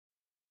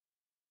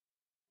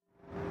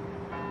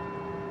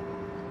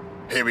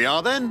Here we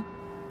are then,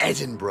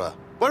 Edinburgh,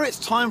 where it's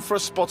time for a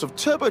spot of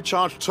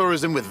turbocharged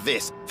tourism with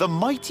this, the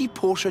mighty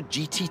Porsche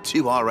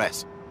GT2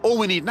 RS. All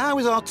we need now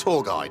is our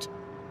tour guide.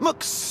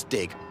 Muck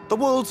Stig, the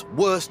world's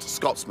worst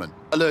Scotsman,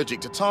 allergic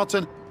to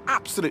tartan,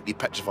 absolutely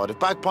petrified of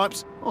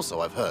bagpipes, or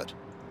so I've heard.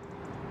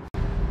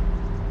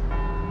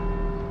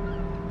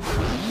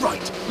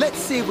 Right, let's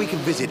see if we can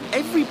visit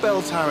every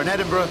bell tower in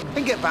Edinburgh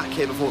and get back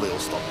here before they all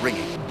stop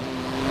ringing.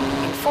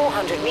 In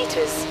 400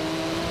 metres,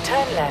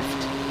 turn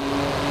left.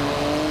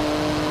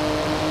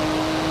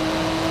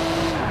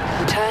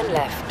 Turn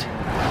left.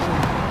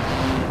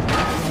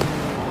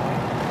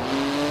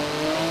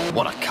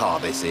 What a car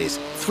this is.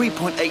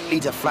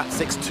 3.8-litre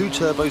flat-six,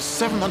 2-turbo,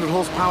 700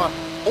 horsepower,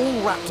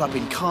 all wrapped up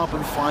in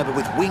carbon fibre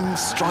with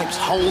wings, stripes,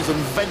 holes and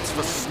vents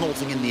for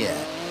snorting in the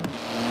air.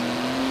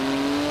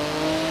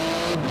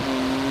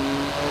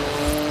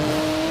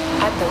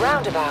 At the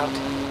roundabout,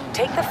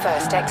 take the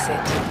first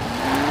exit.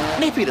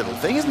 Nippy little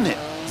thing, isn't it?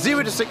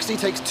 0 to 60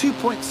 takes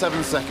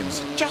 2.7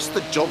 seconds. Just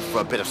the job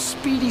for a bit of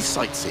speedy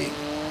sightseeing.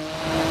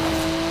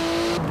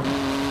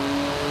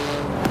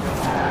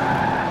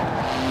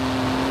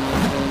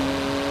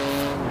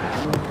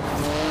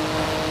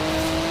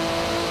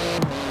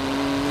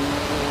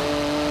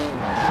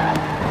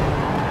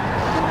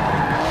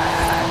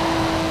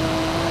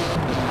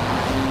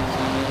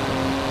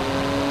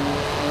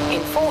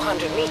 In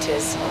 400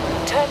 metres,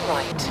 turn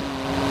right.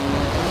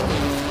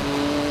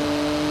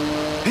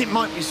 It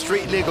might be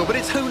street legal, but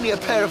it's only a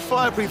pair of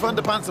fireproof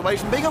underpants away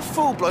from being a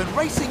full-blown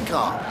racing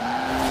car.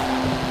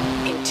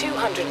 In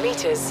 200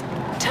 metres,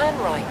 turn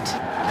right.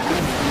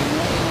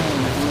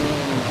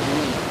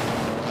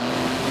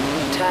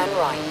 Turn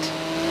right.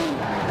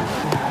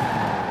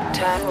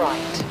 Turn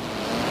right.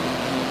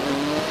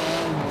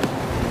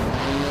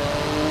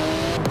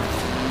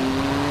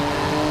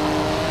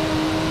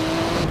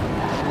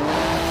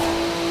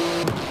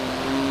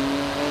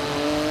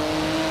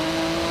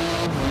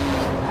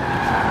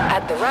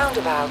 At the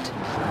roundabout,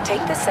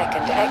 take the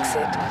second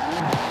exit.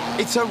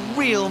 It's a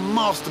real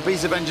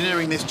masterpiece of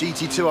engineering, this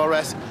GT2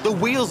 RS. The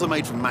wheels are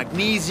made from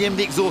magnesium,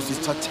 the exhaust is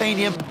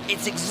titanium.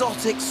 It's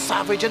exotic,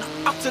 savage and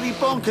utterly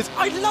bonkers.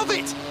 I love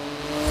it!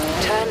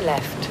 Turn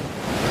left.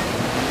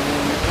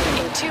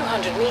 In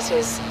 200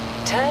 metres,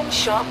 turn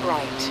sharp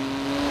right.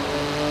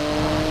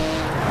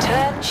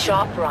 Turn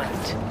sharp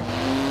right.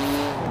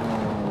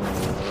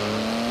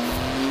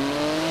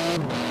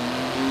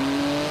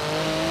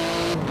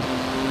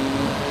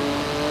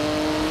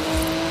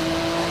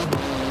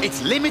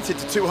 It's limited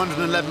to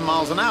 211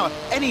 miles an hour.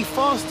 Any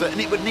faster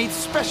and it would need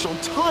special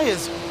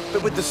tyres.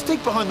 But with the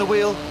Stig behind the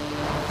wheel,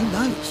 who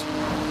knows?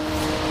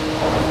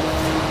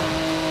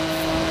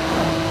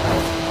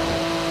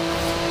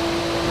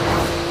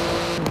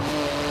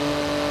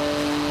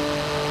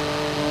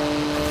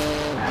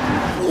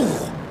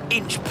 Ooh,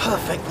 inch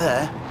perfect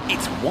there.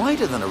 It's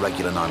wider than a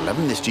regular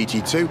 911, this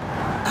GT2,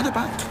 and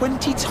about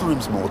 20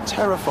 times more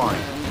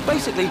terrifying.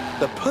 Basically,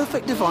 the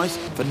perfect device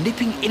for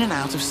nipping in and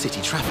out of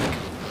city traffic.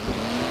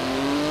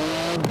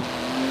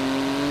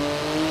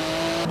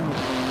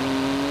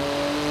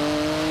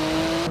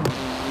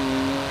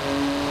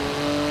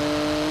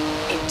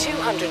 In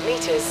 200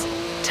 metres,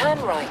 turn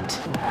right.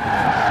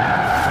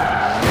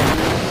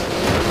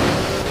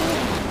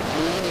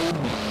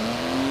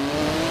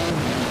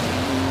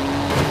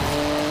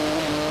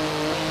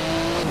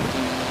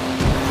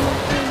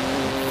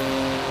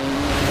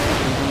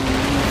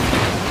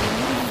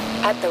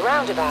 At the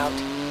roundabout,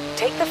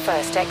 take the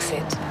first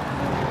exit.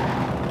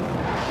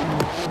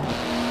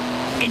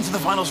 Into the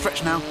final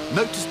stretch now.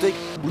 Note to Stig,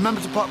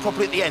 remember to park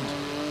properly at the end.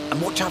 And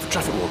watch out for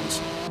traffic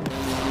wardens.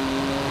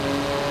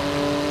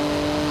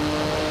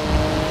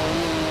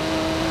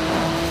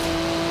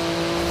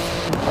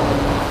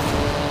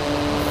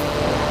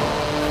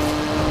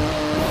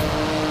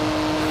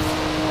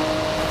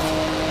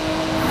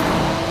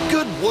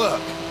 Good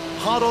work.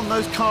 Hard on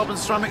those carbon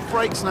ceramic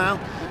brakes now.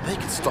 They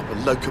can stop a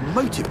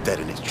locomotive dead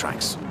in its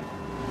tracks.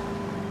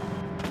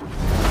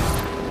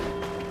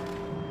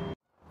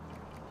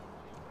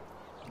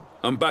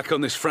 I'm back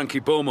on this Frankie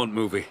Beaumont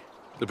movie.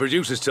 The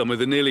producers tell me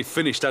they're nearly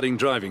finished adding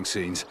driving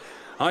scenes.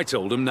 I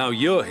told them now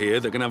you're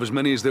here, they can have as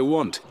many as they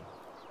want.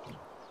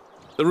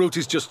 The route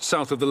is just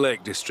south of the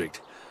Lake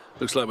District.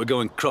 Looks like we're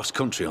going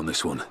cross-country on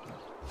this one.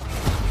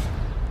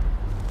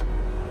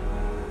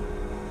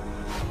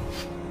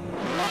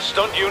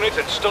 Stunt unit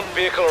and stunt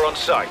vehicle are on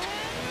site.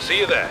 See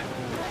you there.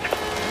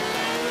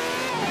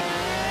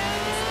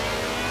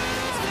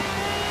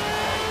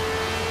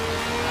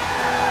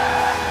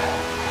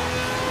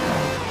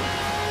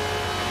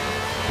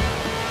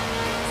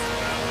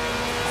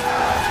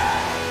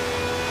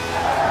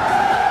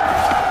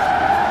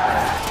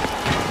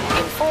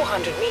 In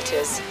 400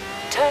 metres,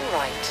 turn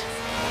right.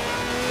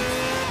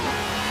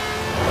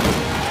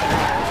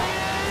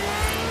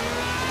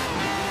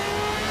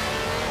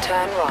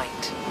 Turn right.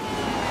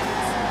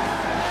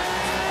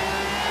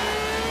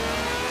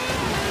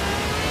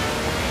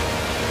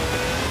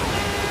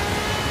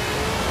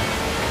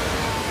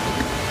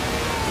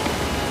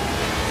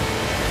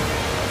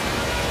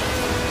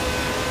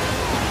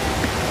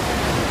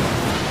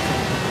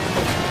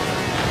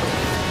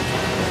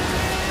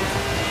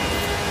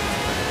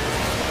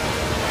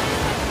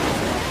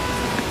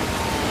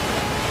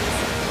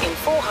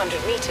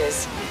 400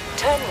 meters,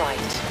 turn right.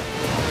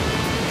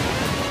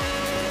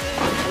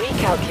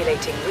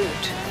 Recalculating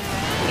route.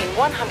 In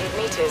 100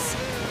 meters,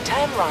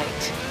 turn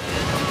right.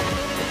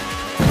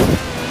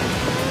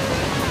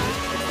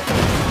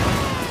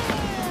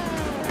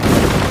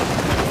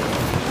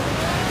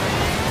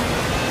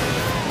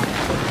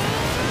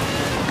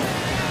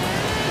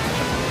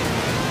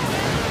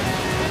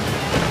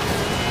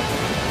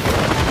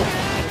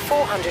 In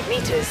 400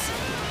 meters,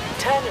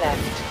 turn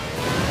left.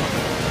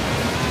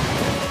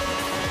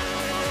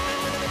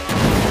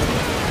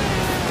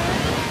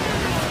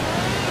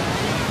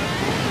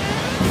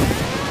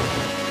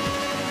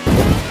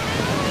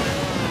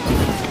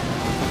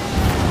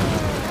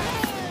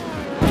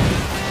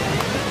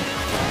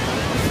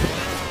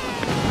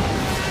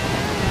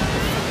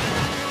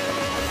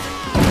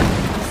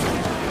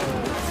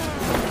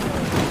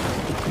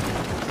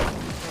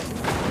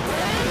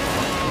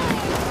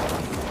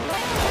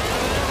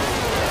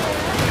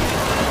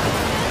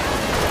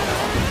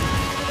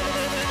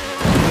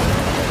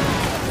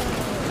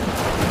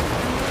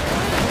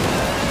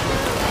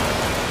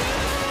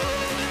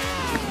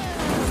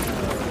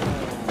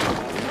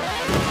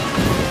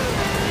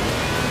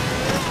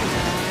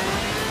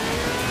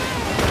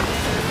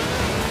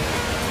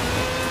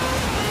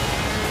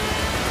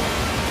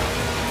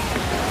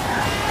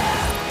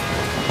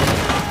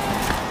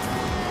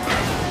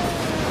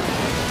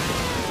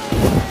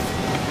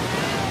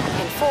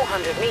 In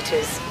 400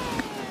 meters,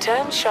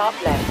 turn sharp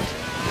left.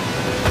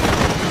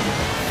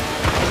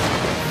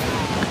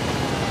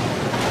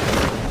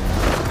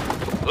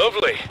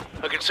 Lovely.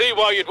 I can see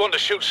why you'd want to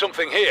shoot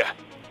something here.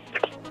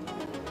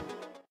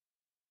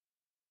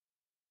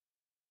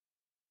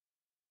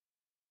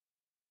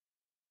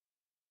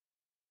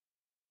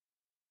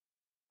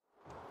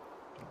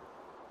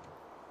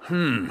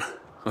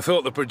 I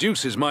thought the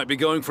producers might be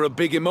going for a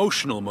big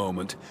emotional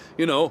moment.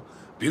 You know,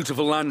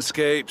 beautiful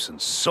landscapes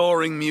and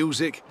soaring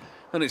music.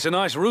 And it's a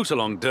nice route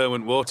along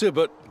Derwent Water,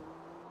 but...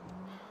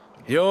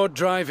 You're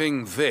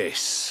driving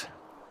this.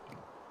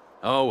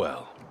 Oh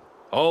well.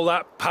 All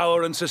that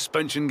power and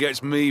suspension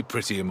gets me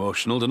pretty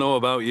emotional, to know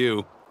about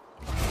you.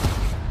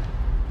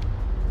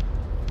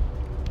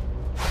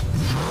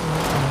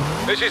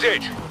 This is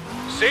it.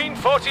 Scene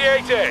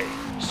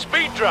 48A.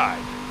 Speed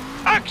drive.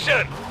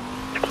 Action!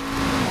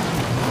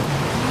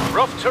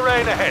 Rough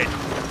terrain ahead.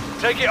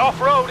 Take it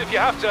off-road if you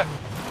have to.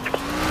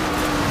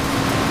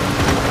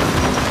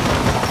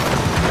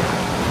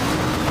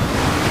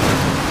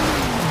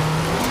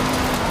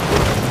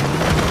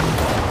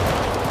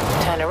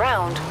 Turn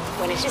around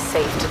when it is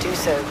safe to do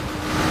so.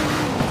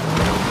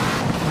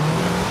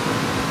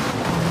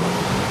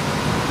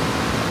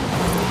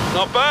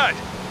 Not bad.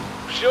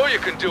 I'm sure you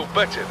can do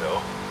better,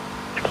 though.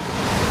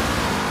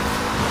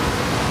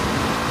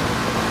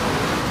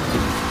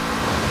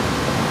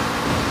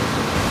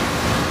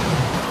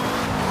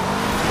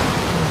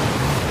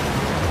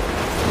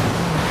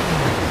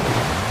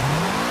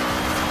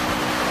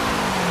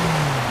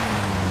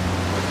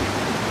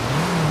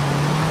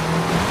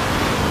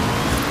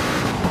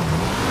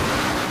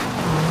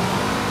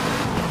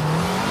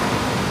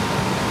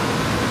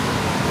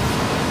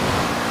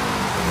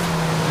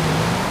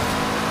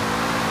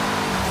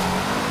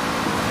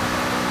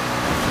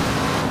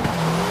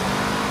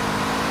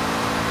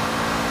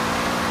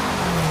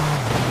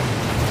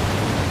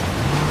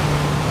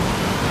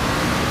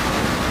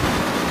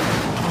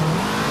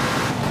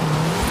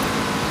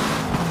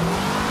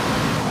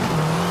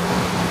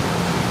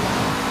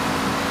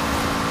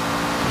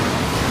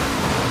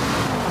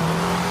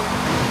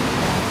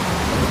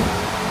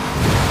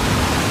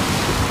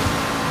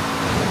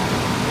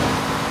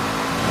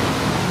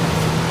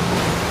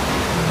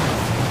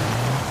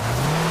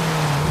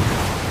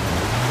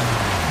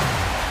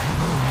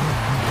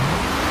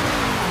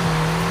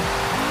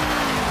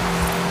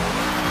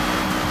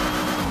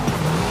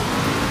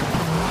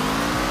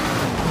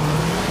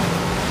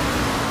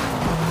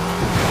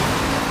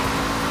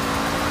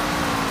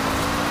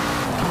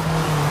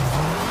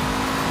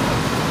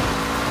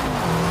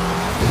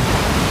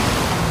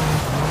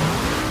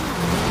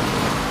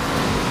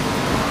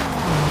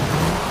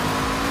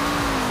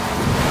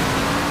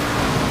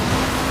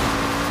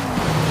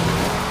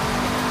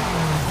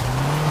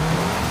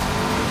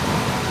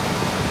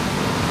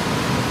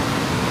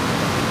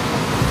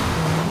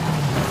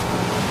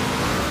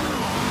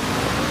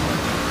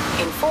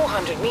 In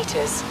 400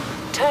 meters,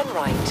 turn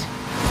right.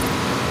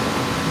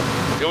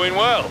 Doing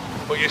well,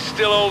 but you're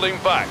still holding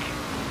back.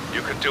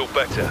 You can do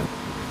better.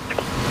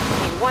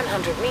 In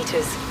 100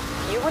 meters,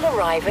 you will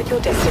arrive at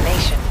your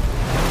destination.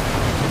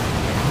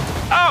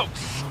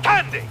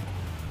 Outstanding!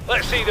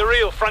 Let's see the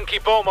real Frankie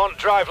Beaumont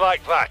drive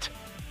like that.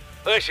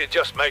 They should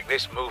just make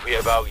this movie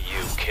about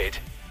you, kid.